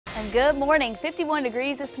Good morning. 51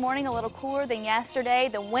 degrees this morning, a little cooler than yesterday.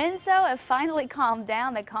 The winds, though, have finally calmed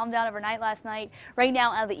down. They calmed down overnight last night. Right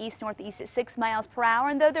now out of the east-northeast at 6 miles per hour.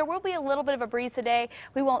 And though there will be a little bit of a breeze today,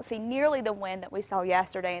 we won't see nearly the wind that we saw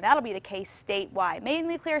yesterday. And that'll be the case statewide.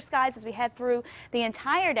 Mainly clear skies as we head through the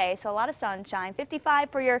entire day. So a lot of sunshine. 55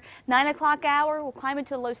 for your 9 o'clock hour. We'll climb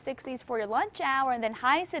into the low 60s for your lunch hour. And then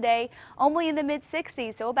highs today only in the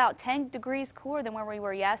mid-60s. So about 10 degrees cooler than where we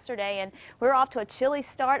were yesterday. And we're off to a chilly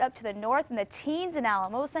start up to the north in the teens in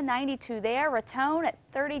Alamosa, 92 there. Raton at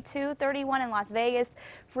 32, 31 in Las Vegas.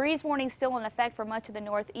 Freeze warning still in effect for much of the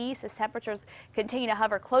northeast as temperatures continue to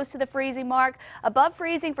hover close to the freezing mark. Above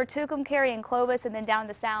freezing for Tucumcari and Clovis, and then down in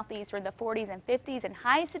the southeast we're in the 40s and 50s. And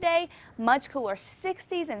highs today much cooler,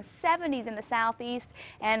 60s and 70s in the southeast,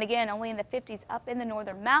 and again only in the 50s up in the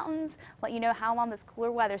northern mountains. Let you know how long this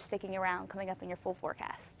cooler weather is sticking around coming up in your full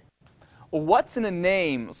forecast. Well, what's in a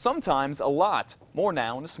name? Sometimes a lot. More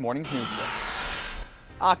now in this morning's News Blitz.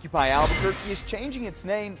 Occupy Albuquerque is changing its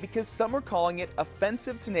name because some are calling it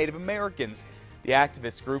offensive to Native Americans. The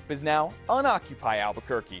activist group is now Unoccupy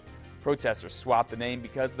Albuquerque. Protesters swapped the name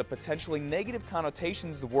because of the potentially negative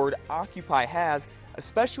connotations the word occupy has,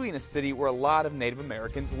 especially in a city where a lot of Native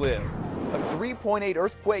Americans live. A 3.8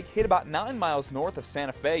 earthquake hit about 9 miles north of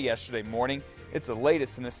Santa Fe yesterday morning. It's the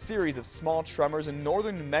latest in a series of small tremors in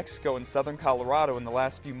northern New Mexico and southern Colorado in the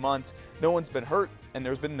last few months. No one's been hurt, and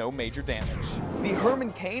there's been no major damage. The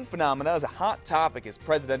Herman Cain phenomena is a hot topic as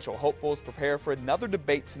presidential hopefuls prepare for another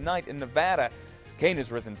debate tonight in Nevada. Cain has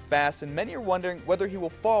risen fast, and many are wondering whether he will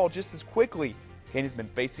fall just as quickly. Cain has been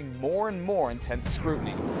facing more and more intense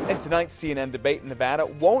scrutiny. And tonight's CNN debate in Nevada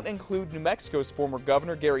won't include New Mexico's former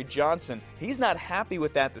governor, Gary Johnson. He's not happy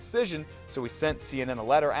with that decision, so he sent CNN a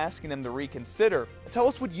letter asking them to reconsider. Tell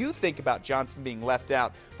us what you think about Johnson being left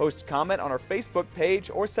out. Post a comment on our Facebook page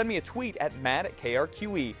or send me a tweet at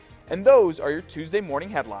Matt@KRQE. And those are your Tuesday morning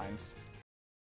headlines.